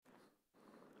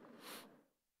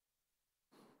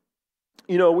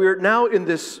We're now in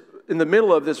the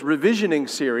middle of this revisioning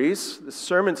series, this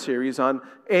sermon series on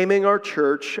aiming our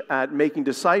church at making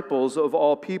disciples of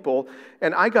all people.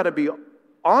 And I got to be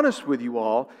honest with you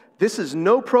all, this is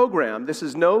no program, this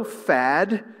is no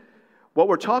fad. What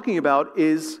we're talking about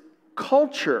is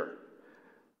culture,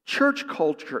 church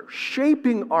culture,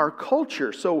 shaping our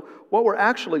culture. So what we're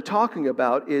actually talking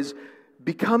about is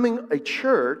becoming a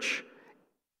church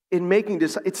in making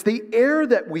disciples. It's the air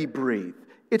that we breathe.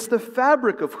 It's the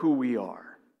fabric of who we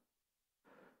are.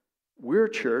 We're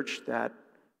a church that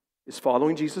is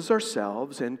following Jesus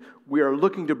ourselves, and we are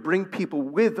looking to bring people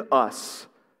with us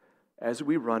as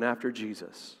we run after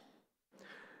Jesus.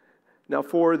 Now,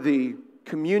 for the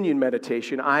communion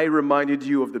meditation, I reminded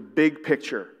you of the big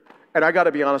picture. And I got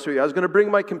to be honest with you, I was going to bring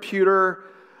my computer.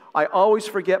 I always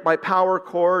forget my power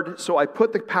cord, so I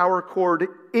put the power cord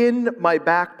in my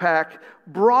backpack,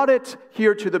 brought it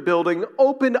here to the building,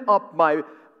 opened up my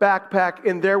backpack,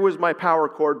 and there was my power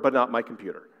cord, but not my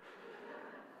computer.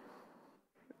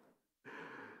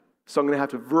 So I'm going to have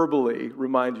to verbally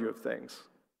remind you of things.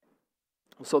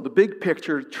 So the big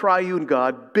picture, triune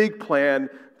God, big plan,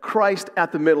 Christ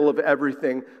at the middle of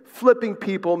everything, flipping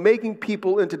people, making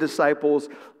people into disciples,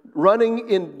 running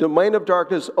in domain of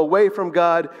darkness away from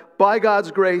God, by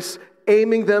God's grace,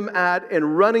 aiming them at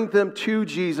and running them to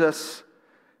Jesus,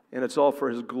 and it's all for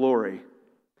His glory.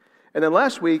 And then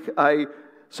last week, I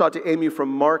sought to aim you from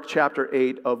Mark chapter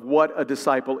 8 of what a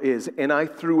disciple is, and I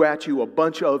threw at you a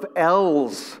bunch of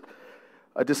L's.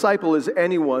 A disciple is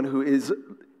anyone who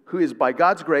is by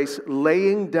God's grace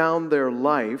laying down their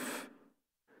life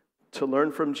to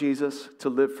learn from Jesus, to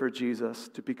live for Jesus,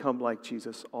 to become like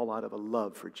Jesus, all out of a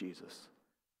love for Jesus.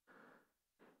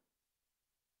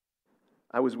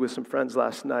 I was with some friends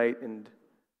last night, and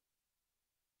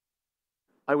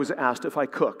I was asked if I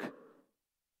cook.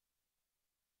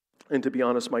 And to be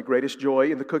honest, my greatest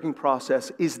joy in the cooking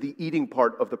process is the eating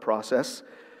part of the process.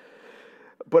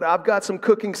 But I've got some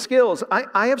cooking skills.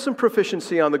 I have some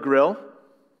proficiency on the grill.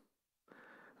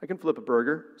 I can flip a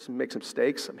burger, make some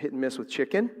steaks. I'm hit and miss with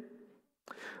chicken.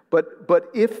 But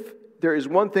if there is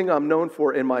one thing I'm known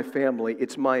for in my family,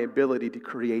 it's my ability to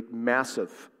create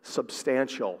massive,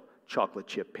 substantial chocolate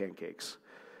chip pancakes.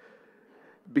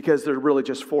 Because they're really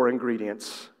just 4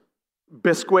 ingredients.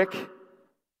 Bisquick,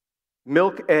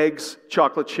 milk, eggs,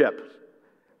 chocolate chip.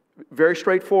 Very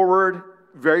straightforward,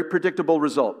 very predictable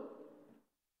result.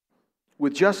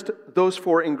 With just those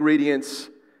 4 ingredients,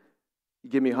 you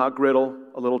give me a hot griddle,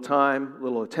 a little time, a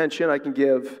little attention I can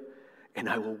give, and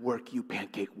I will work you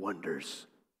pancake wonders.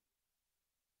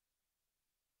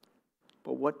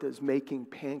 But what does making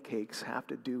pancakes have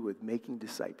to do with making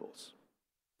disciples?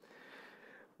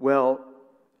 Well,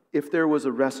 if there was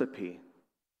a recipe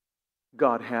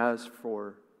God has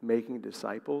for making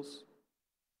disciples,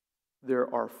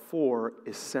 there are 4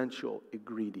 essential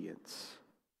ingredients.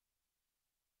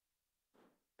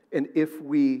 And if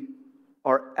we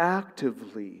are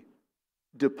actively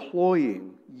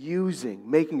deploying,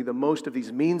 using, making the most of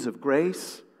these means of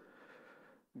grace,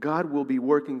 God will be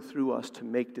working through us to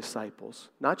make disciples,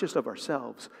 not just of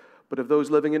ourselves, but of those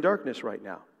living in darkness right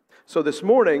now. So this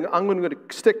morning, I'm going to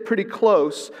stick pretty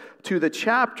close to the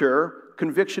chapter,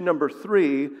 conviction number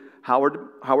 3, how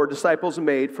are disciples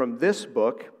made, from this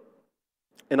book.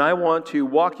 And I want to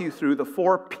walk you through the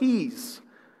 4 P's.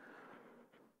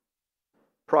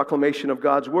 Proclamation of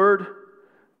God's Word,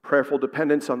 prayerful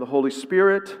dependence on the Holy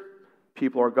Spirit,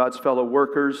 people are God's fellow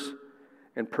workers,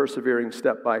 and persevering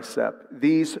step by step.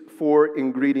 These 4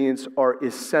 ingredients are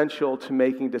essential to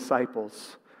making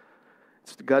disciples.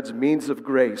 It's God's means of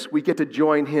grace. We get to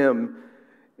join Him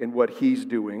in what He's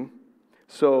doing.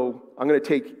 So I'm going to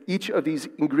take each of these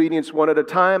ingredients one at a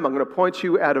time. I'm going to point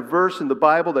you at a verse in the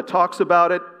Bible that talks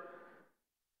about it.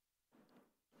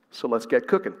 So let's get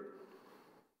cooking.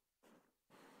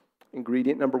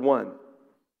 Ingredient number 1,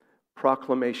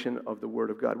 proclamation of the Word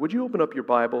of God. Would you open up your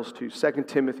Bibles to 2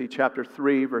 Timothy chapter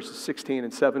 3, verses 16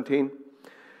 and 17?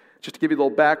 Just to give you a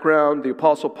little background, the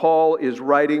Apostle Paul is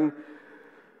writing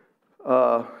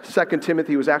 2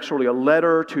 Timothy was actually a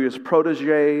letter to his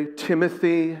protege,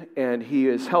 Timothy, and he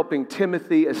is helping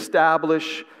Timothy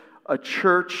establish a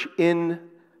church in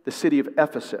the city of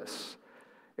Ephesus.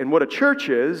 And what a church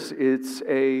is, it's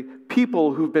a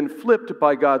people who've been flipped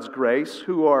by God's grace,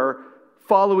 who are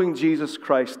following Jesus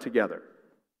Christ together.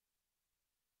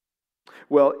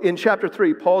 Well, in chapter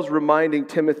 3, Paul's reminding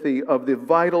Timothy of the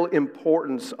vital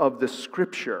importance of the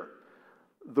Scripture,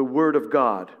 the Word of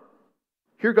God.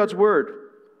 Hear God's Word,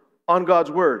 on God's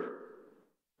Word.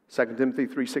 2 Timothy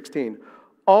 3:16.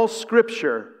 All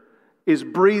Scripture is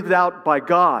breathed out by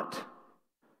God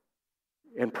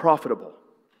and profitable.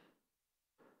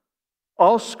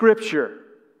 All Scripture,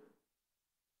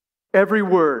 every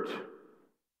word,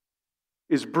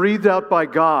 is breathed out by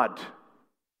God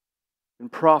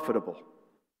and profitable.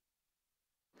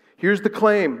 Here's the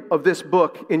claim of this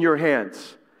book in your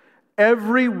hands.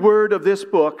 Every word of this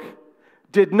book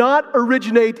did not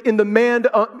originate in the mind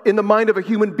of a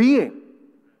human being.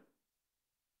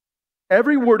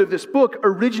 Every word of this book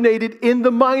originated in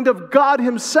the mind of God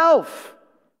Himself.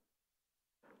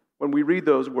 When we read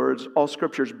those words, all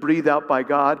Scripture is breathed out by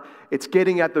God. It's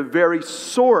getting at the very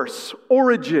source,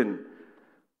 origin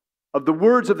of the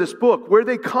words of this book, where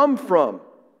they come from.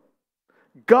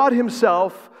 God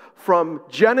Himself, from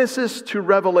Genesis to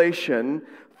Revelation,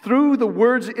 through the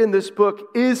words in this book,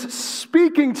 is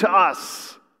speaking to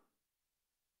us.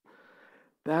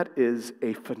 That is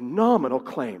a phenomenal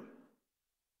claim.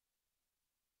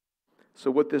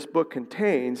 So what this book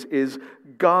contains is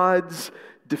God's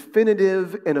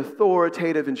definitive and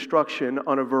authoritative instruction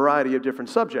on a variety of different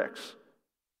subjects.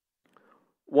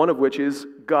 One of which is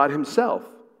God Himself.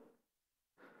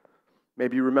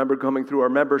 Maybe you remember coming through our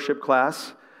membership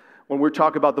class. When we're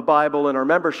talking about the Bible in our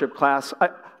membership class,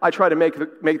 I try to make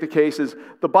the case is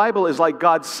the Bible is like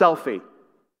God's selfie,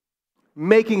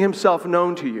 making Himself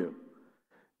known to you.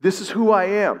 This is who I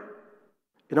am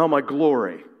in all my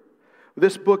glory.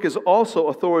 This book is also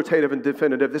authoritative and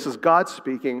definitive. This is God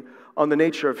speaking on the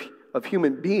nature of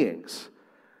human beings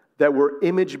that were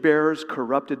image bearers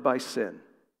corrupted by sin,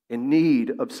 in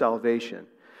need of salvation.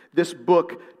 This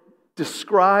book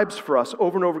describes for us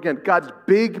over and over again God's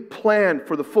big plan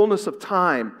for the fullness of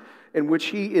time in which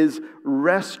He is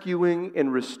rescuing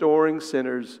and restoring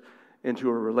sinners into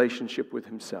a relationship with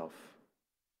Himself.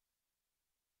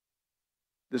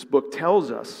 This book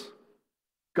tells us,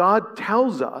 God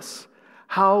tells us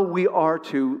how we are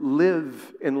to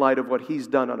live in light of what He's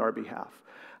done on our behalf,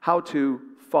 how to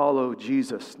follow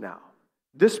Jesus now.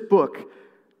 This book,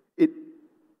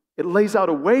 it lays out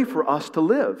a way for us to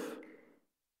live.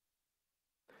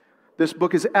 This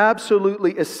book is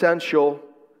absolutely essential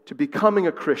to becoming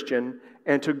a Christian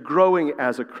and to growing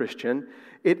as a Christian.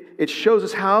 It shows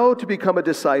us how to become a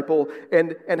disciple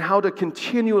and how to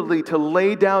continually to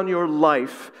lay down your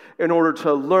life in order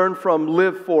to learn from,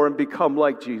 live for, and become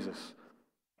like Jesus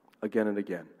again and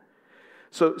again.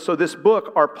 So this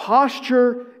book, our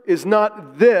posture is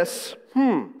not this.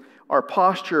 Our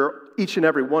posture, each and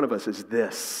every one of us, is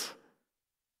this.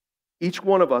 Each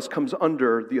one of us comes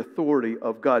under the authority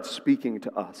of God speaking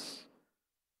to us.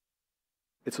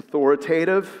 It's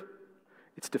authoritative.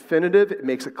 It's definitive. It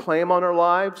makes a claim on our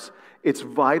lives. It's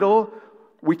vital.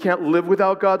 We can't live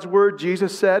without God's word.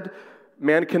 Jesus said,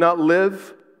 man cannot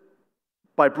live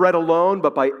by bread alone,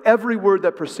 but by every word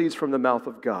that proceeds from the mouth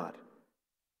of God.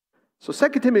 So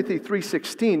 2 Timothy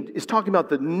 3:16 is talking about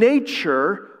the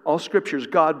nature, all Scriptures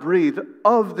God-breathed,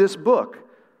 of this book.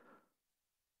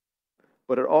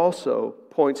 But it also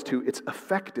points to its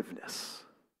effectiveness.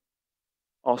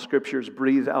 All Scriptures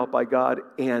breathed out by God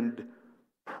and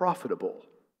profitable.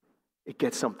 It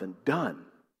gets something done.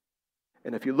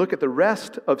 And if you look at the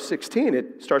rest of 16,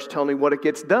 it starts telling me what it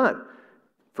gets done.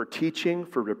 For teaching,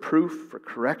 for reproof, for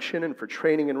correction, and for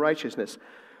training in righteousness.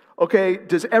 Okay,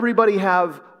 does everybody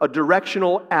have a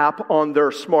directional app on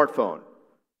their smartphone?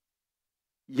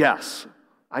 Yes.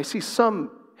 I see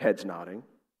some heads nodding.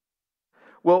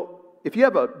 Well, if you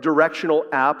have a directional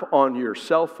app on your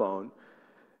cell phone,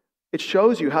 it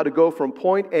shows you how to go from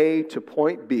point A to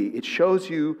point B. It shows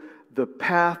you the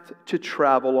path to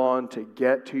travel on to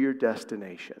get to your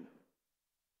destination.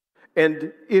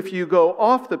 And if you go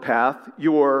off the path,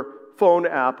 your phone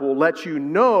app will let you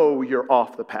know you're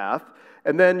off the path,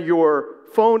 and then your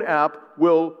phone app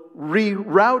will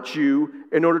reroute you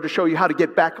in order to show you how to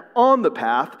get back on the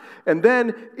path. And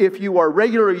then if you are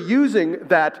regularly using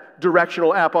that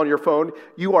directional app on your phone,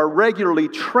 you are regularly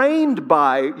trained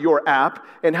by your app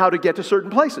in how to get to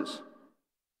certain places.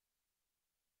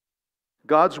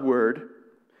 God's Word,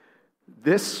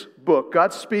 this book,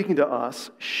 God speaking to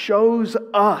us, shows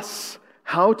us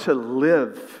how to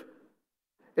live.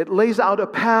 It lays out a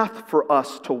path for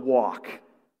us to walk.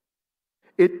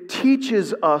 It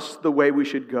teaches us the way we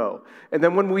should go. And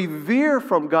then when we veer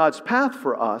from God's path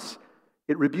for us,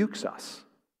 it rebukes us.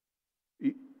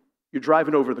 You're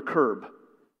driving over the curb.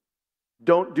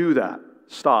 Don't do that.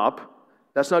 Stop.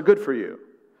 That's not good for you.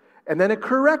 And then it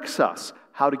corrects us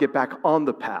how to get back on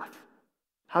the path.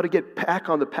 How to get back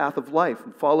on the path of life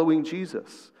and following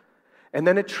Jesus. And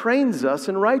then it trains us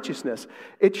in righteousness.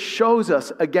 It shows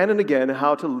us again and again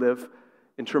how to live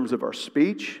in terms of our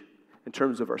speech, in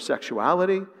terms of our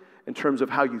sexuality, in terms of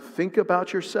how you think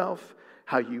about yourself,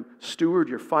 how you steward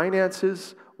your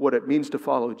finances, what it means to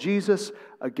follow Jesus.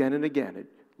 Again and again, it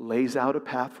lays out a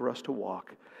path for us to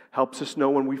walk, helps us know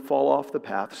when we fall off the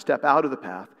path, step out of the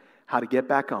path, how to get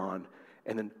back on,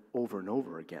 and then over and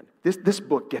over again. This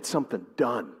book gets something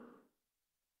done.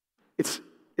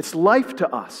 It's life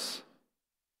to us.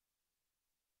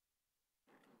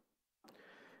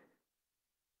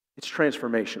 It's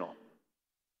transformational.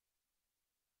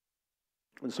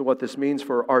 And so what this means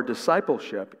for our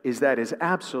discipleship is that is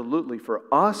absolutely for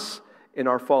us in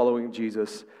our following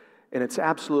Jesus, and it's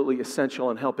absolutely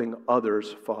essential in helping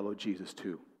others follow Jesus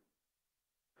too.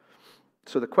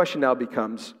 So the question now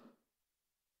becomes,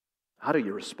 how do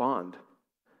you respond?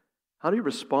 How do you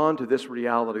respond to this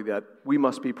reality that we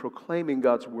must be proclaiming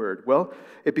God's word? Well,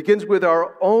 it begins with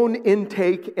our own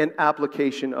intake and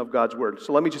application of God's word.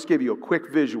 So let me just give you a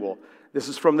quick visual. This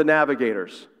is from the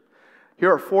Navigators.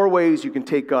 Here are 4 ways you can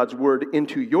take God's word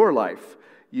into your life.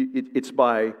 It's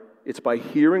by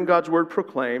hearing God's word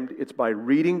proclaimed. It's by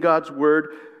reading God's word,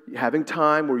 having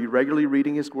time where you're regularly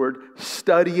reading His word,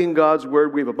 studying God's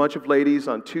word. We have a bunch of ladies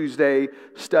on Tuesday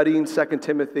studying 2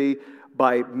 Timothy,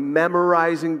 by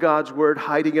memorizing God's word,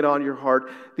 hiding it on your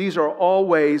heart. These are all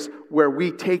ways where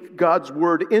we take God's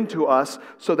word into us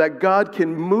so that God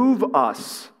can move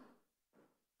us.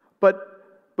 But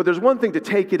there's one thing to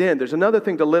take it in. There's another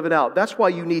thing to live it out. That's why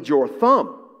you need your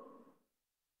thumb.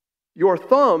 Your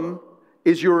thumb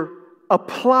is your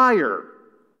applier.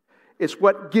 It's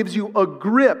what gives you a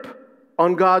grip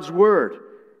on God's word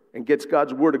and gets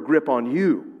God's word a grip on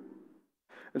you.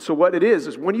 And so what it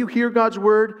is when you hear God's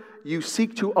word, you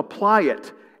seek to apply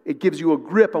it. It gives you a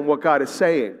grip on what God is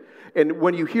saying. And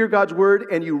when you hear God's word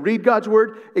and you read God's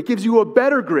word, it gives you a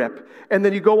better grip. And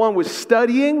then you go on with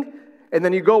studying, and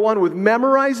then you go on with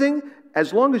memorizing.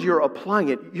 As long as you're applying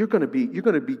it, you're going to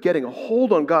be getting a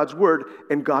hold on God's word,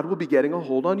 and God will be getting a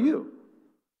hold on you.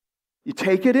 You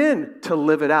take it in to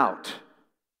live it out.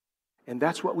 And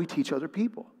that's what we teach other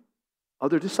people,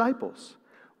 other disciples.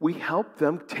 We help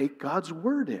them take God's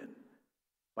word in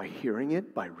by hearing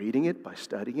it, by reading it, by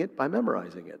studying it, by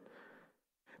memorizing it.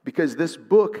 Because this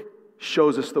book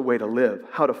shows us the way to live,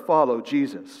 how to follow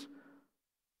Jesus.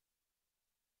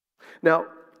 Now,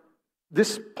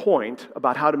 this point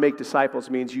about how to make disciples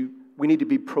means we need to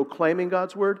be proclaiming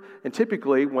God's word. And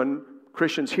typically, when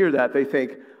Christians hear that, they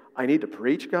think, I need to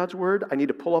preach God's word. I need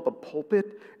to pull up a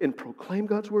pulpit and proclaim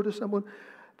God's word to someone.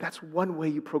 That's one way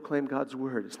you proclaim God's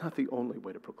word. It's not the only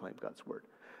way to proclaim God's word.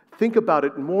 Think about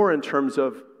it more in terms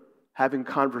of having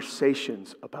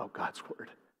conversations about God's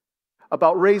word,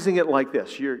 about raising it like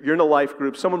this. You're in a life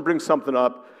group. Someone brings something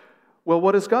up. Well,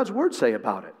 what does God's word say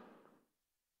about it?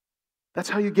 That's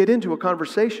how you get into a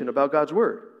conversation about God's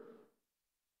word.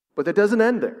 But that doesn't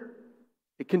end there.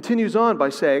 It continues on by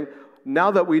saying,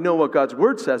 now that we know what God's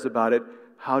word says about it,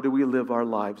 how do we live our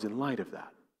lives in light of that?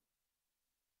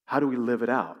 How do we live it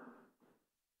out?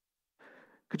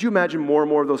 Could you imagine more and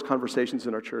more of those conversations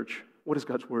in our church? What does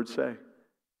God's word say?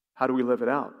 How do we live it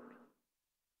out?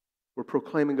 We're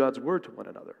proclaiming God's word to one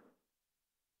another.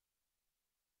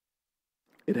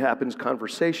 It happens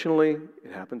conversationally.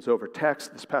 It happens over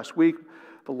text. This past week,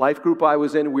 the life group I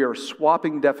was in, we are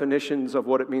swapping definitions of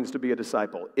what it means to be a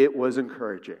disciple. It was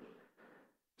encouraging.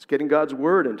 It's getting God's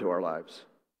word into our lives.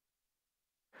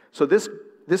 So this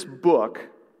book,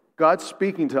 God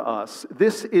speaking to us,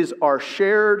 this is our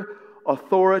shared,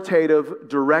 authoritative,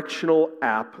 directional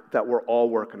app that we're all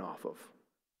working off of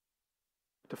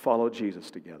to follow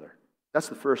Jesus together. That's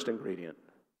the first ingredient.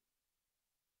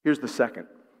 Here's the second.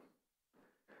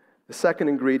 The second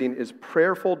ingredient is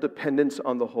prayerful dependence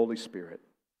on the Holy Spirit.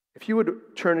 If you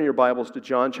would turn in your Bibles to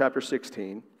John chapter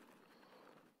 16,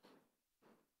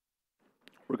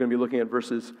 we're going to be looking at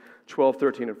verses 12,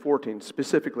 13, and 14,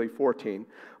 specifically 14.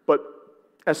 But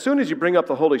as soon as you bring up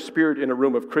the Holy Spirit in a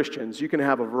room of Christians, you can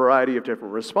have a variety of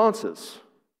different responses.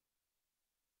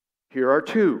 Here are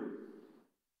 2.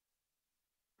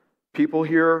 People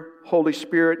hear Holy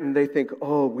Spirit and they think,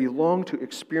 oh, we long to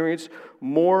experience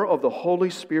more of the Holy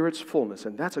Spirit's fullness,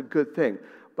 and that's a good thing.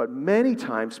 But many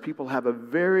times people have a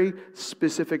very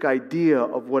specific idea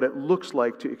of what it looks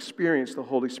like to experience the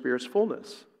Holy Spirit's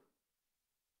fullness.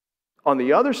 On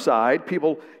the other side,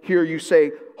 people hear you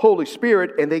say Holy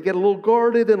Spirit and they get a little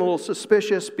guarded and a little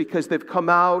suspicious because they've come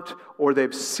out or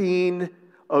they've seen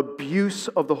abuse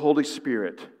of the Holy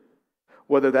Spirit.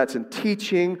 Whether that's in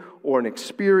teaching or an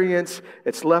experience,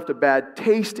 it's left a bad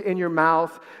taste in your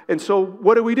mouth. And so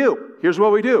what do? Here's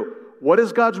what we do. What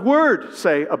does God's Word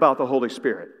say about the Holy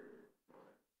Spirit?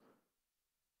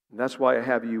 And that's why I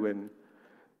have you in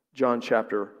John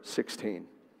chapter 16.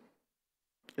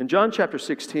 In John chapter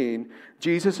 16,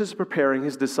 Jesus is preparing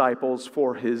his disciples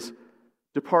for his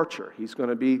departure. He's going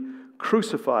to be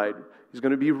crucified. He's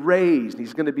going to be raised.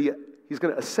 He's going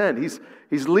to ascend.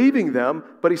 He's leaving them,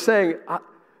 but he's saying,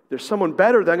 there's someone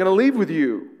better that I'm going to leave with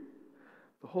you,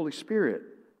 the Holy Spirit.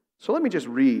 So let me just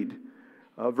read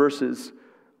verses,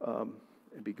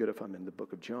 it'd be good if I'm in the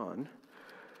book of John,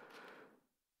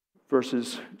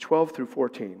 verses 12 through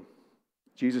 14.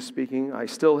 Jesus speaking, I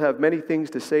still have many things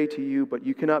to say to you, but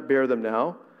you cannot bear them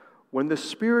now. When the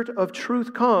Spirit of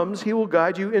truth comes, he will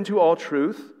guide you into all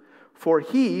truth, for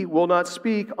he will not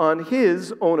speak on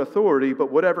his own authority,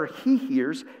 but whatever he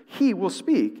hears, he will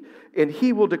speak, and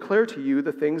he will declare to you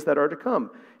the things that are to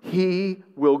come. He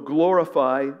will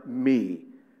glorify me,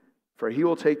 for he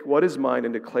will take what is mine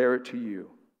and declare it to you.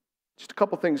 Just a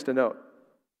couple things to note.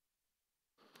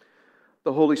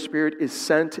 The Holy Spirit is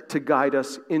sent to guide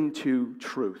us into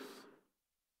truth.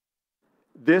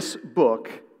 This book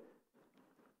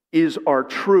is our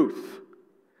truth.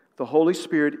 The Holy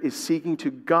Spirit is seeking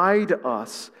to guide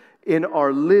us in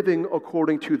our living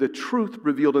according to the truth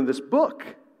revealed in this book.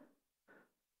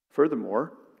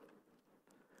 Furthermore,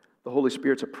 the Holy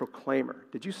Spirit's a proclaimer.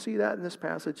 Did you see that in this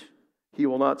passage? He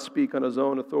will not speak on his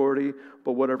own authority,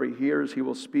 but whatever he hears, he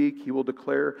will speak, he will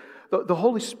declare. The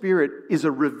Holy Spirit is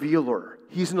a revealer.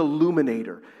 He's an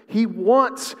illuminator. He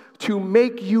wants to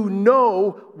make you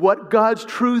know what God's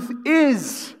truth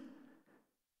is.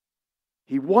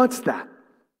 He wants that.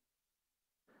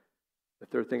 The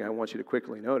third thing I want you to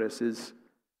quickly notice is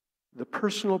the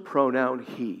personal pronoun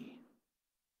he.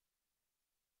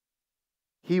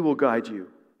 He will guide you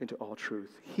into all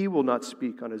truth. He will not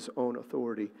speak on his own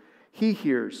authority. He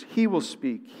hears, he will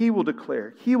speak, he will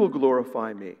declare, he will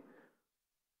glorify me.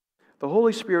 The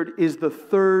Holy Spirit is the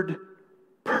third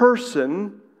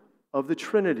person of the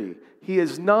Trinity. He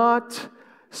is not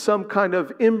some kind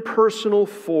of impersonal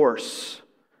force.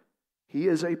 He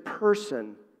is a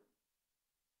person.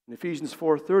 And Ephesians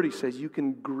 4:30 says you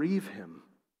can grieve him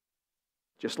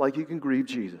just like you can grieve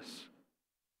Jesus.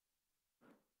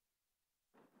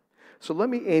 So let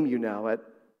me aim you now at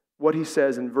what he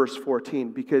says in verse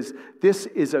 14, because this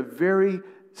is a very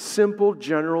simple,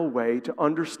 general way to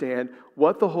understand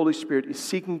what the Holy Spirit is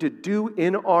seeking to do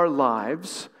in our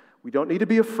lives. We don't need to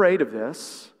be afraid of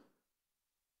this.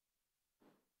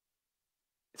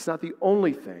 It's not the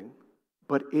only thing,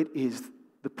 but it is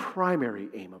the primary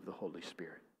aim of the Holy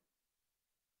Spirit.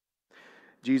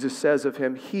 Jesus says of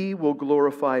him, he will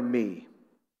glorify me,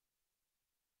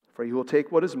 for he will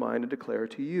take what is mine and declare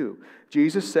it to you.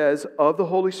 Jesus says of the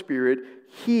Holy Spirit,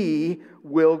 he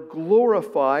will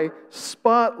glorify,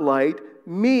 spotlight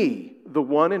me, the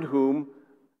one in whom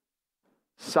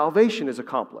salvation is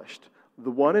accomplished,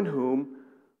 the one in whom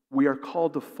we are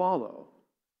called to follow.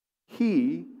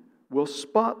 He will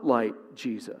spotlight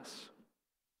Jesus.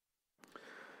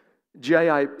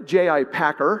 J.I.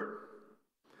 Packer,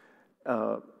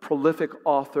 a prolific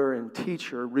author and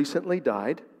teacher, recently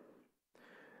died.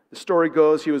 The story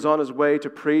goes he was on his way to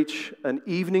preach an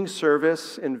evening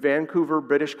service in Vancouver,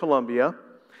 British Columbia,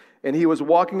 and he was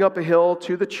walking up a hill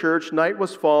to the church. Night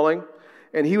was falling,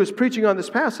 and he was preaching on this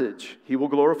passage, he will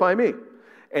glorify me.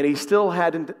 And he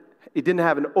didn't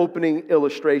have an opening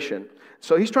illustration.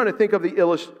 So he's trying to think of the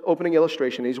opening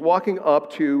illustration. He's walking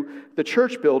up to the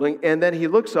church building, and then he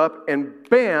looks up, and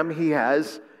bam, he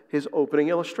has his opening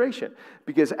illustration.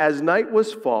 Because as night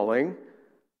was falling,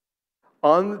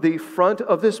 on the front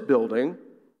of this building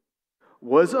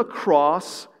was a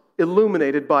cross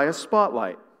illuminated by a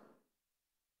spotlight.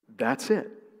 That's it.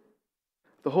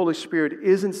 The Holy Spirit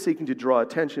isn't seeking to draw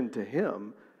attention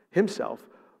to himself,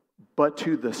 but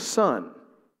to the Son,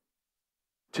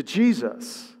 to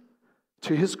Jesus,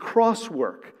 to his cross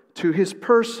work, to his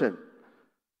person,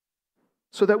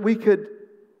 so that we could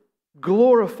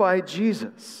glorify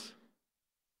Jesus.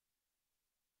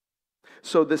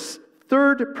 So this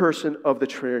third person of the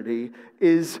Trinity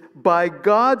is, by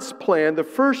God's plan, the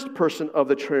first person of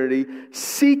the Trinity,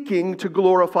 seeking to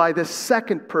glorify the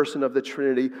second person of the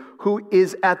Trinity, who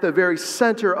is at the very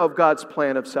center of God's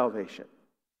plan of salvation.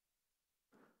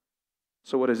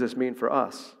 So what does this mean for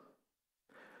us?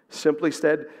 Simply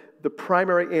said, the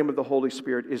primary aim of the Holy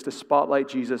Spirit is to spotlight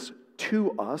Jesus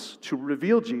to us, to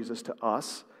reveal Jesus to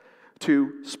us,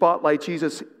 to spotlight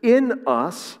Jesus in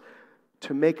us,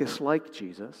 to make us like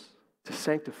Jesus, to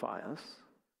sanctify us,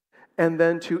 and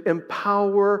then to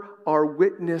empower our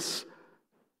witness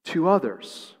to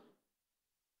others.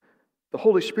 The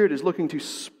Holy Spirit is looking to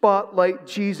spotlight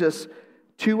Jesus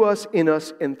to us, in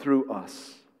us, and through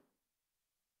us.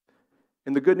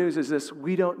 And the good news is this: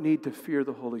 we don't need to fear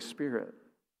the Holy Spirit.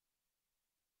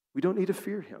 We don't need to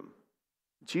fear him.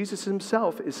 Jesus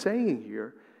himself is saying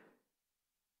here,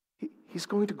 he's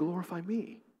going to glorify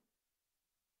me.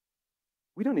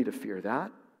 We don't need to fear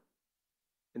that.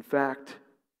 In fact,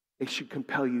 it should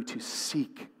compel you to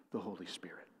seek the Holy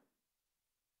Spirit.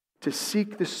 To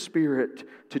seek the Spirit,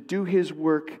 to do His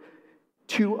work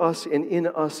to us and in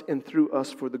us and through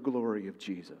us for the glory of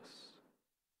Jesus.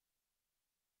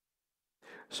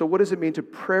 So what does it mean to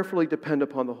prayerfully depend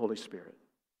upon the Holy Spirit?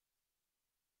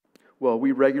 Well,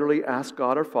 we regularly ask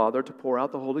God our Father to pour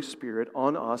out the Holy Spirit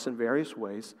on us in various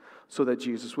ways so that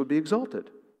Jesus would be exalted.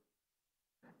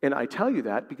 And I tell you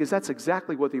that because that's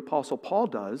exactly what the Apostle Paul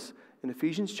does in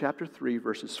Ephesians chapter 3,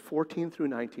 verses 14 through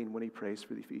 19 when he prays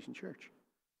for the Ephesian church.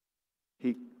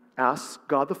 He asks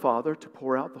God the Father to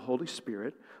pour out the Holy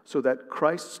Spirit so that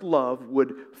Christ's love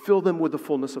would fill them with the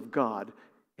fullness of God,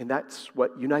 and that's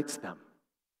what unites them.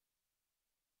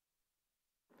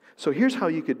 So here's how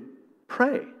you could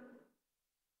pray.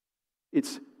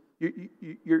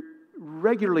 You're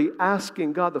regularly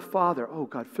asking God the Father, oh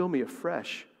God, fill me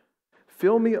afresh.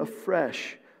 Fill me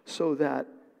afresh so that,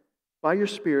 by your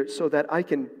Spirit, so that I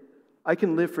can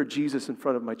live for Jesus in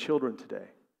front of my children today.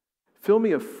 Fill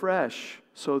me afresh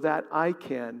so that I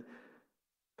can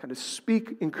kind of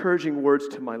speak encouraging words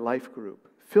to my life group.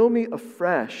 Fill me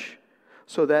afresh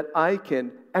so that I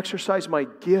can exercise my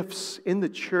gifts in the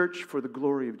church for the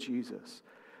glory of Jesus.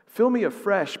 Fill me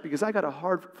afresh because I got a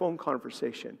hard phone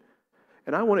conversation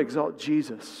and I want to exalt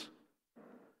Jesus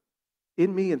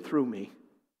in me and through me.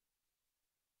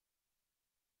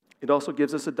 It also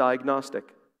gives us a diagnostic,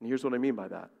 and here's what I mean by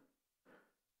that.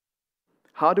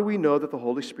 How do we know that the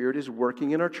Holy Spirit is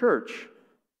working in our church?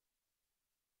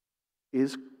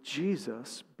 Is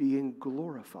Jesus being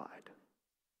glorified?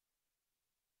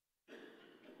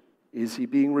 Is He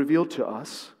being revealed to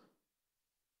us?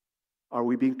 Are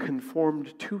we being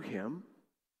conformed to Him?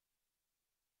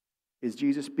 Is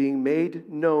Jesus being made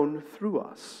known through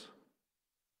us?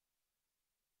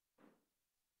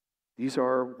 These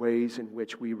are ways in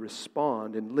which we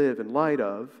respond and live in light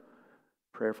of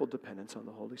prayerful dependence on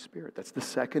the Holy Spirit. That's the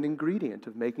second ingredient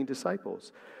of making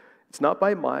disciples. It's not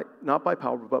by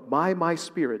power, but by my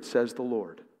Spirit, says the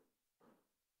Lord.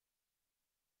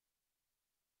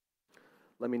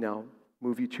 Let me now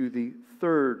move you to the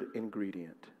third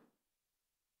ingredient.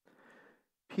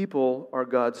 People are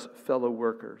God's fellow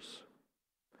workers.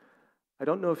 I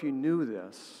don't know if you knew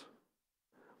this.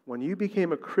 When you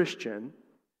became a Christian,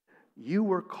 you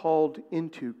were called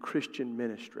into Christian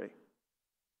ministry.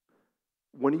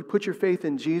 When you put your faith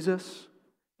in Jesus,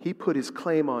 He put His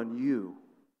claim on you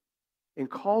and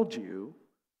called you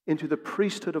into the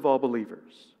priesthood of all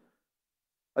believers.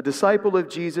 A disciple of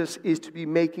Jesus is to be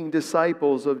making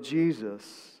disciples of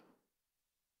Jesus.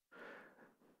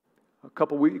 A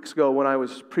couple weeks ago when I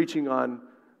was preaching on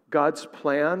God's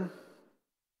plan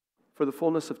for the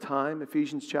fullness of time,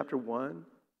 Ephesians chapter 1,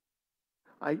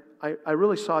 I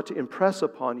really sought to impress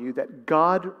upon you that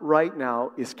God right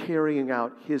now is carrying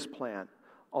out His plan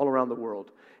all around the world.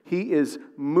 He is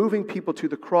moving people to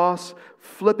the cross,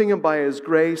 flipping them by His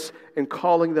grace, and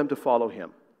calling them to follow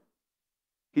Him.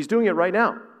 He's doing it right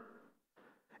now.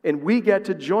 And we get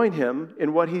to join Him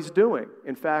in what He's doing.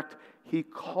 In fact, He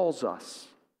calls us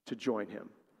to join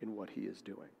Him in what He is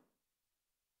doing.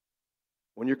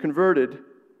 When you're converted,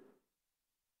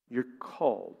 you're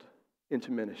called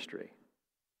into ministry.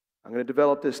 I'm going to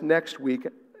develop this next week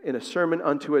in a sermon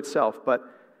unto itself, but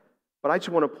I just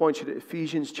want to point you to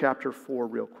Ephesians chapter 4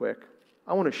 real quick.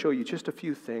 I want to show you just a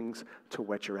few things to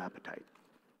whet your appetite.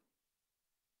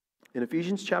 In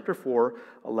Ephesians chapter 4,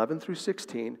 11 through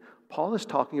 16, Paul is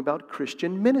talking about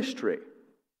Christian ministry.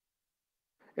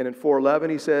 And in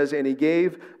 4:11 he says, "And He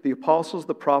gave the apostles,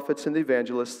 the prophets, and the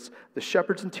evangelists, the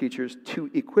shepherds and teachers to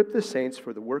equip the saints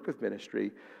for the work of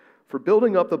ministry, for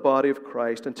building up the body of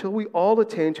Christ, until we all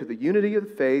attain to the unity of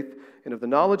the faith and of the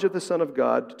knowledge of the Son of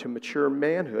God, to mature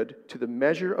manhood, to the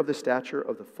measure of the stature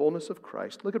of the fullness of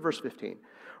Christ." Look at verse 15.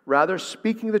 "Rather,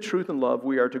 speaking the truth in love,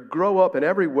 we are to grow up in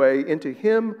every way into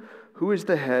Him who is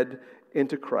the head,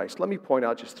 into Christ." Let me point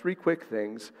out just three quick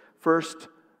things. First,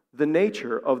 the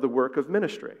nature of the work of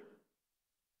ministry.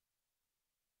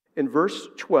 In verse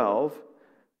 12,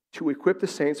 to equip the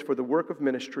saints for the work of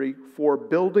ministry, for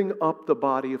building up the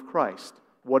body of Christ.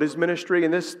 What is ministry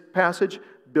in this passage?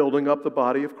 Building up the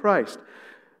body of Christ.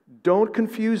 Don't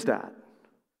confuse that.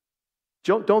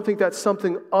 Don't think that's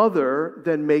something other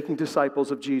than making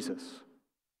disciples of Jesus.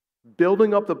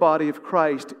 Building up the body of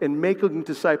Christ and making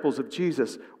disciples of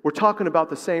Jesus, we're talking about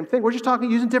the same thing. We're just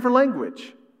using different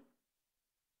language.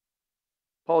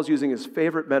 Paul's using his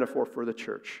favorite metaphor for the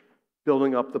church,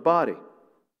 building up the body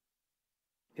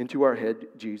into our head,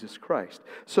 Jesus Christ.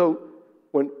 So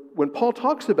when Paul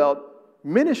talks about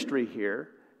ministry here,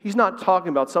 he's not talking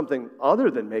about something other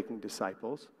than making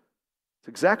disciples. It's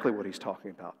exactly what he's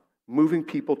talking about. moving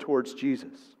people towards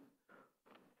Jesus.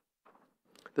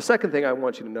 The second thing I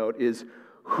want you to note is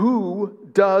who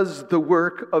does the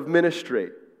work of ministry?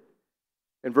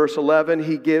 In verse 11,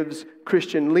 he gives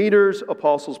Christian leaders,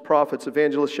 apostles, prophets,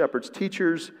 evangelists, shepherds,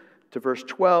 teachers, to verse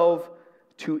 12,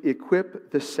 to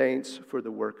equip the saints for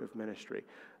the work of ministry.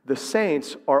 The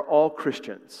saints are all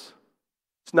Christians.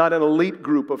 It's not an elite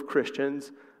group of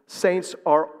Christians. Saints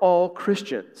are all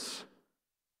Christians.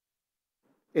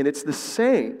 And it's the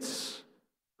saints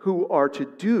who are to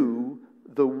do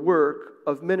the work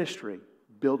of ministry,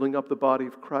 building up the body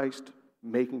of Christ,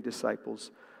 making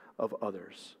disciples of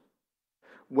others.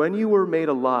 When you were made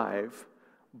alive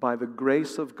by the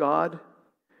grace of God,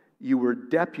 you were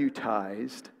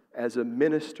deputized as a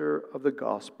minister of the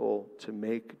gospel to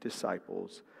make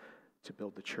disciples, to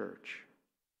build the church.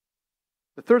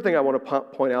 The third thing I want to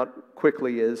point out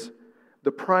quickly is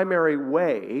the primary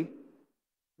way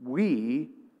we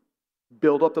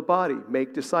build up the body,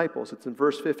 make disciples. It's in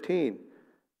verse 15.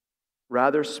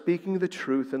 Rather, speaking the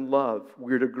truth in love,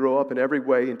 we're to grow up in every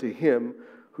way into Him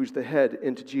who's the head,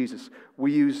 into Jesus.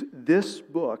 We use this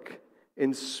book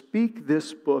and speak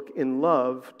this book in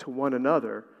love to one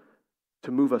another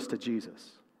to move us to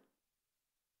Jesus.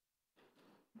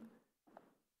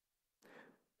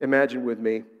 Imagine with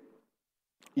me,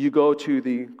 you go to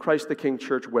the Christ the King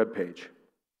Church webpage.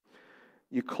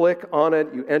 You click on it,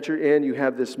 you enter in, you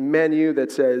have this menu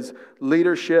that says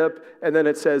leadership, and then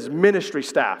it says ministry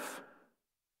staff.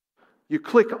 You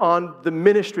click on the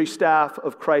ministry staff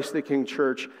of Christ the King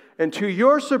Church, and to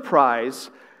your surprise,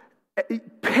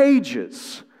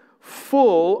 pages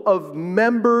full of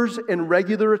members and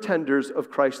regular attenders of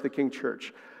Christ the King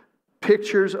Church.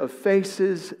 Pictures of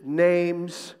faces,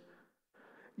 names.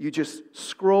 You just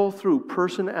scroll through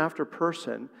person after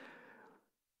person.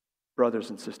 Brothers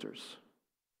and sisters,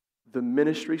 the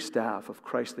ministry staff of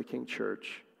Christ the King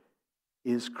Church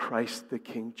is Christ the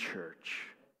King Church.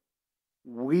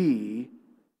 We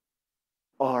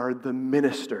are the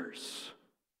ministers.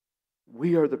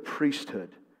 We are the priesthood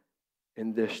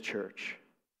in this church.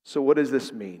 So what does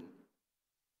this mean?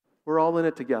 We're all in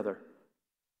it together.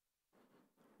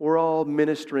 We're all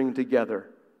ministering together,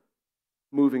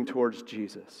 moving towards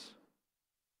Jesus.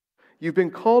 You've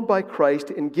been called by Christ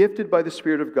and gifted by the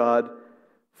Spirit of God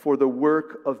for the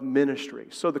work of ministry.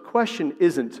 So the question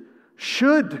isn't,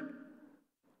 should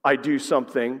I do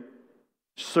something,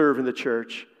 serve in the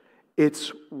church?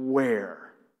 It's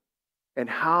where and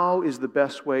how is the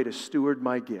best way to steward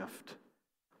my gift.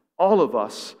 All of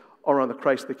us are on the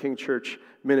Christ the King Church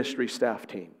ministry staff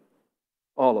team.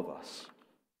 All of us.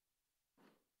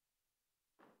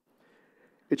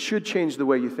 It should change the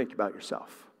way you think about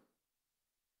yourself.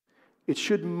 It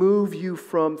should move you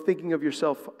from thinking of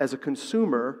yourself as a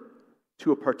consumer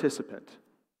to a participant,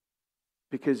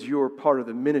 because you're part of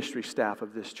the ministry staff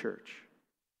of this church.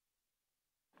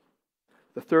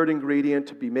 The third ingredient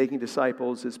to be making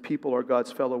disciples is people are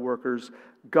God's fellow workers.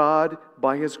 God,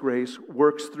 by His grace,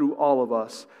 works through all of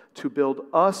us to build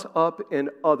us up and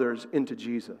others into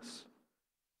Jesus.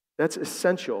 That's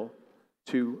essential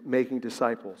to making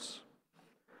disciples.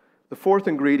 The fourth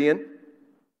ingredient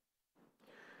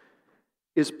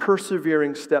is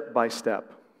persevering step by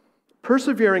step.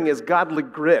 Persevering is godly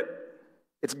grit.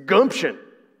 It's gumption.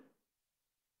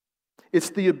 It's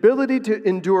the ability to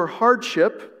endure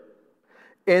hardship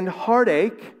and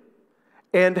heartache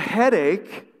and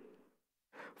headache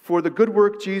for the good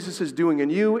work Jesus is doing in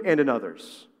you and in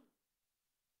others.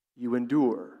 You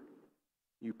endure.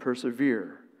 You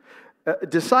persevere.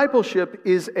 Discipleship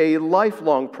is a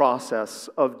lifelong process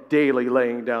of daily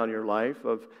laying down your life,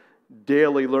 of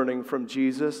daily learning from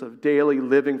Jesus, of daily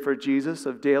living for Jesus,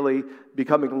 of daily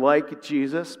becoming like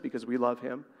Jesus because we love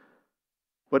Him.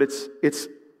 But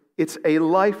it's a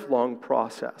lifelong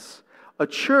process. A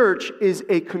church is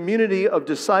a community of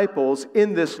disciples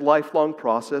in this lifelong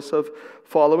process of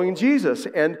following Jesus.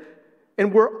 And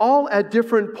we're all at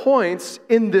different points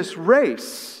in this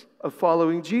race of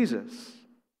following Jesus.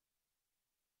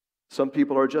 Some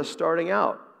people are just starting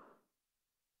out.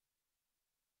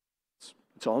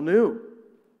 It's all new.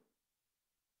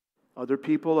 Other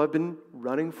people have been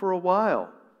running for a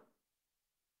while.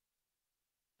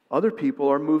 Other people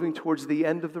are moving towards the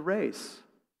end of the race.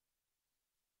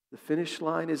 The finish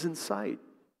line is in sight.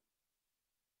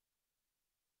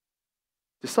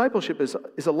 Discipleship is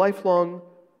a lifelong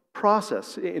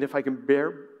process. And if I can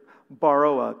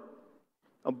borrow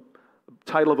a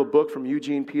title of a book from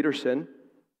Eugene Peterson,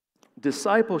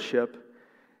 discipleship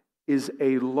is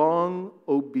a long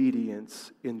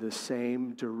obedience in the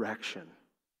same direction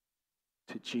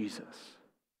to Jesus.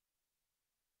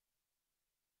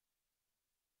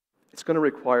 It's going to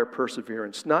require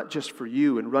perseverance, not just for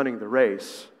you in running the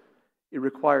race. It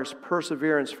requires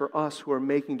perseverance for us who are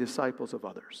making disciples of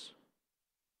others.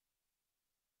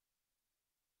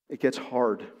 It gets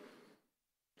hard.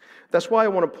 That's why I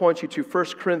want to point you to 1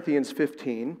 Corinthians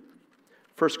 15.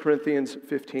 1 Corinthians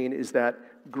 15 is that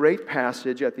great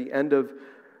passage at the end of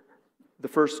the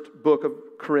first book of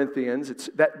Corinthians.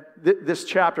 This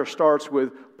chapter starts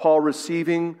with Paul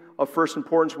receiving of first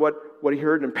importance what he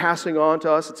heard and passing on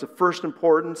to us. It's of first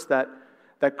importance that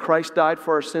Christ died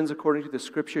for our sins according to the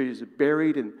Scripture. He was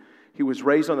buried and he was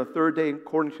raised on the third day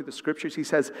according to the Scriptures. He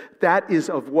says that is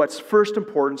of what's first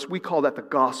importance. We call that the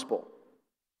gospel.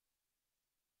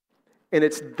 And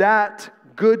it's that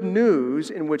good news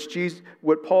in which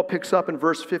what Paul picks up in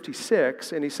verse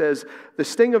 56, and he says, the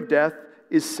sting of death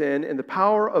is sin, and the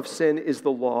power of sin is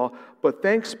the law, but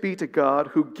thanks be to God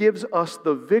who gives us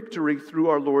the victory through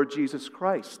our Lord Jesus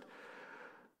Christ.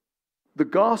 The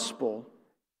gospel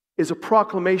is a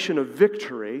proclamation of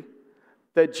victory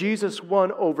that Jesus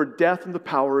won over death and the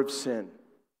power of sin.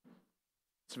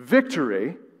 It's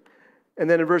victory. And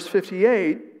then in verse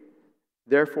 58,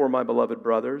 therefore, my beloved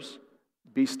brothers,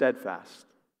 be steadfast.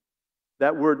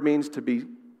 That word means to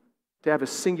have a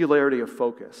singularity of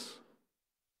focus.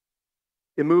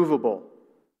 Immovable.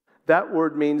 That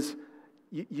word means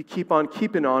you keep on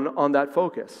keeping on that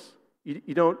focus.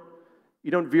 You don't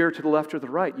veer to the left or the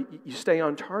right. You stay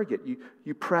on target.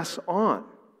 You press on.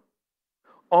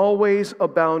 Always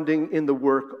abounding in the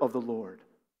work of the Lord.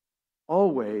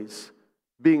 Always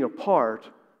being a part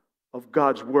of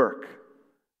God's work.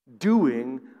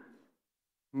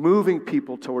 Moving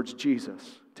people towards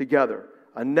Jesus together.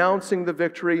 Announcing the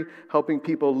victory, helping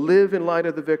people live in light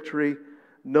of the victory,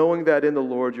 knowing that in the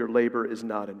Lord your labor is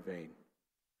not in vain.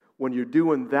 When you're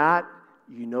doing that,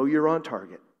 you know you're on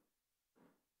target.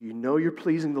 You know you're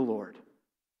pleasing the Lord.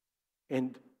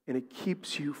 And it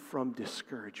keeps you from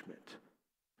discouragement.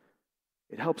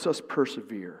 It helps us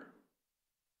persevere.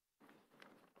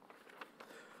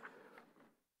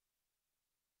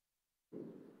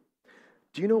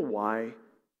 Do you know why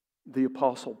the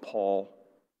Apostle Paul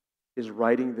is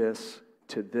writing this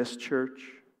to this church?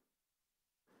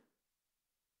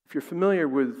 If you're familiar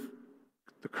with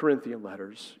the Corinthian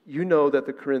letters, you know that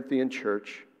the Corinthian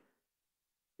church,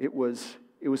 it was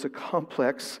a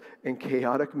complex and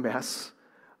chaotic mess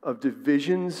of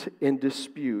divisions and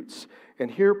disputes. And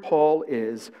here Paul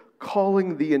is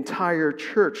calling the entire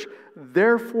church,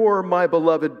 therefore, my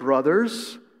beloved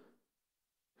brothers,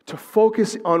 to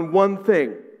focus on one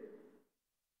thing,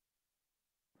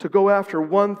 to go after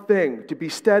one thing, to be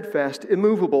steadfast,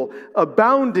 immovable,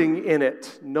 abounding in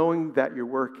it, knowing that your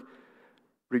work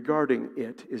regarding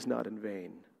it is not in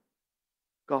vain.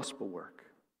 Gospel work,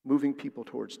 moving people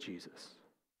towards Jesus.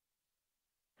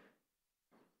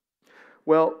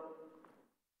 Well,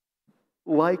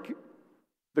 like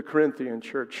the Corinthian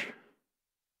church,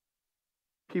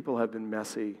 people have been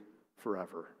messy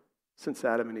forever, since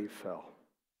Adam and Eve fell.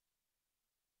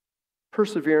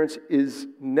 Perseverance is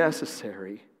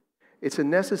necessary. It's a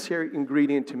necessary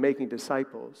ingredient to making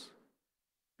disciples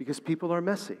because people are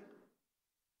messy.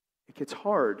 It gets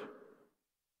hard.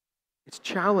 It's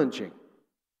challenging.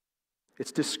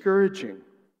 It's discouraging.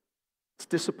 It's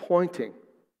disappointing.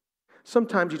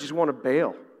 Sometimes you just want to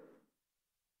bail.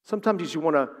 Sometimes you just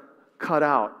want to cut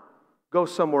out, go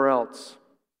somewhere else.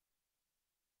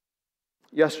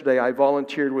 Yesterday, I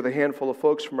volunteered with a handful of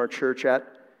folks from our church at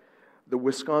the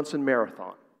Wisconsin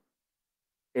Marathon,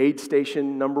 aid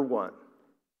station number 1.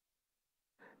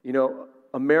 You know,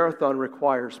 a marathon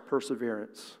requires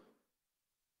perseverance.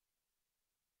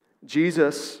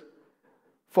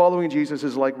 Following Jesus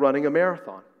is like running a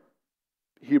marathon.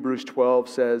 Hebrews 12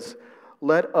 says,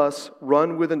 let us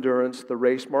run with endurance the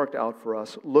race marked out for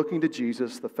us, looking to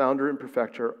Jesus, the founder and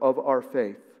perfecter of our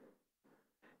faith.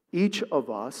 Each of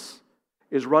us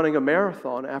is running a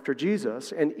marathon after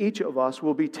Jesus, and each of us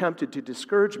will be tempted to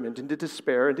discouragement and to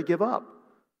despair and to give up.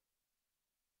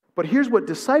 But here's what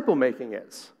disciple making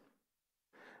is.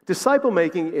 Disciple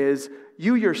making is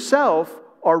you yourself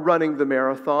are running the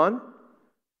marathon,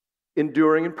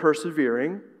 enduring and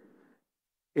persevering,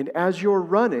 and as you're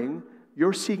running,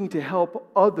 you're seeking to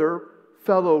help other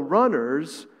fellow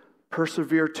runners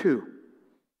persevere too.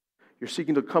 You're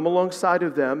seeking to come alongside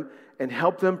of them and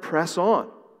help them press on.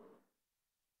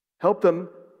 Help them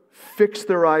fix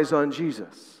their eyes on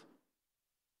Jesus.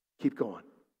 Keep going.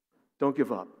 Don't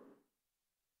give up.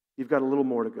 You've got a little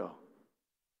more to go.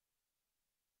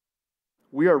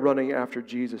 We are running after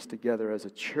Jesus together as a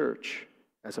church,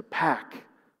 as a pack.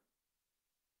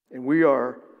 And we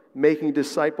are making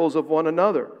disciples of one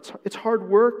another. It's hard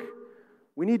work.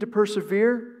 We need to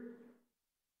persevere.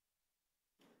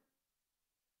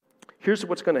 Here's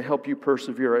what's going to help you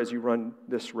persevere as you run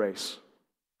this race.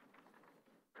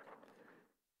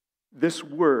 This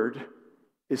word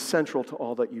is central to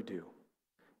all that you do.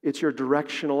 It's your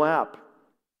directional app.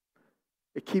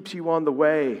 It keeps you on the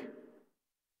way.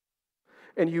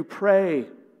 And you pray,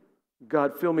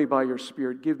 God, fill me by your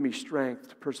Spirit. Give me strength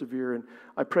to persevere. And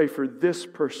I pray for this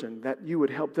person that you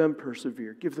would help them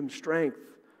persevere. Give them strength.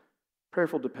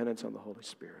 Prayerful dependence on the Holy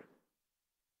Spirit.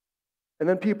 And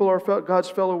then people are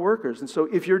God's fellow workers. And so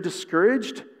if you're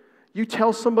discouraged, you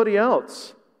tell somebody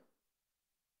else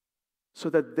so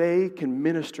that they can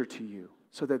minister to you,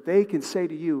 so that they can say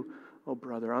to you, oh,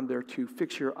 brother, I'm there too.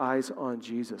 Fix your eyes on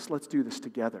Jesus. Let's do this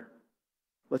together.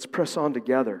 Let's press on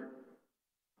together.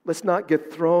 Let's not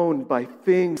get thrown by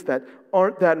things that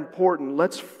aren't that important.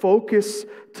 Let's focus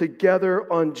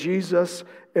together on Jesus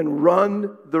and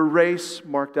run the race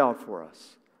marked out for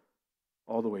us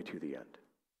all the way to the end.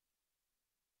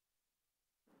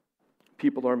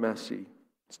 People are messy.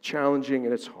 It's challenging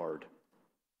and it's hard.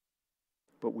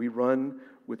 But we run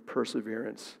with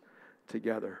perseverance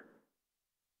together.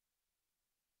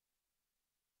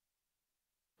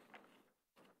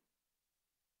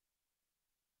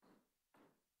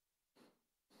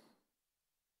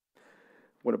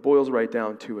 When it boils right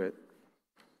down to it,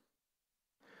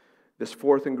 this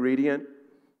fourth ingredient,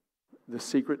 the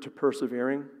secret to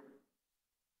persevering,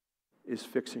 is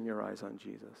fixing your eyes on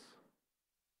Jesus.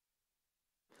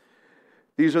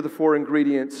 These are the four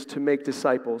ingredients to make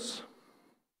disciples.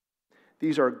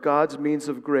 These are God's means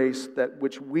of grace that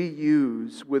which we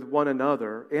use with one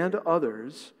another and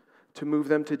others to move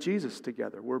them to Jesus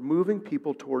together. We're moving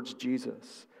people towards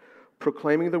Jesus.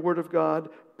 Proclaiming the Word of God,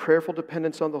 prayerful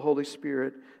dependence on the Holy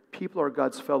Spirit. People are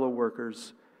God's fellow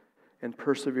workers and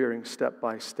persevering step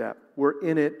by step. We're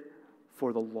in it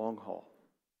for the long haul.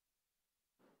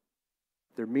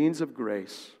 They're means of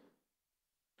grace.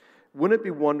 Wouldn't it be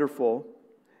wonderful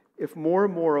if more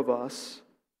and more of us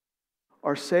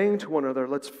are saying to one another,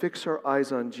 let's fix our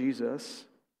eyes on Jesus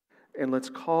and let's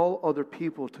call other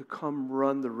people to come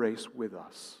run the race with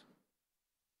us,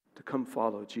 to come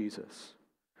follow Jesus,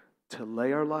 to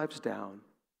lay our lives down,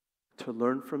 to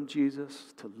learn from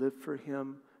Jesus, to live for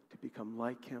Him, to become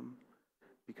like Him,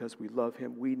 because we love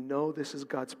Him. We know this is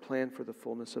God's plan for the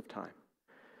fullness of time.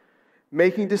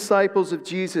 Making disciples of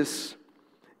Jesus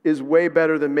is way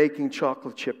better than making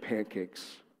chocolate chip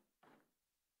pancakes.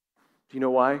 Do you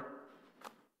know why?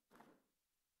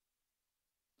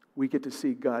 We get to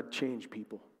see God change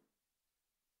people.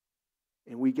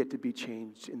 And we get to be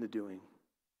changed in the doing.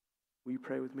 Will you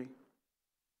pray with me?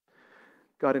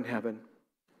 God in heaven,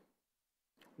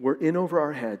 we're in over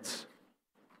our heads.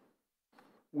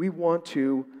 We want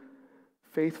to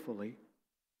faithfully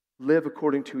live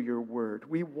according to your word.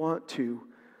 We want to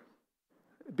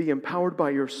be empowered by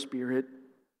your Spirit.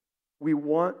 We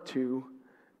want to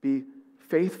be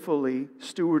faithfully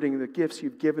stewarding the gifts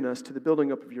you've given us to the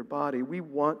building up of your body. We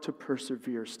want to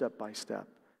persevere step by step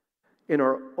in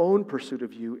our own pursuit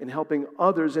of you and helping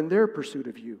others in their pursuit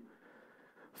of you.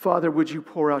 Father, would you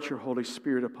pour out your Holy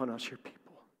Spirit upon us, your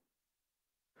people?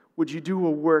 Would you do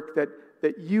a work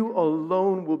that you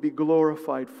alone will be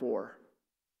glorified for,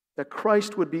 that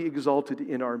Christ would be exalted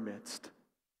in our midst?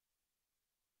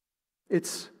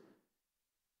 It's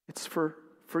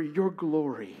for your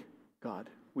glory, God,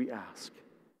 we ask.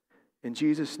 In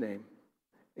Jesus' name,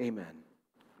 amen.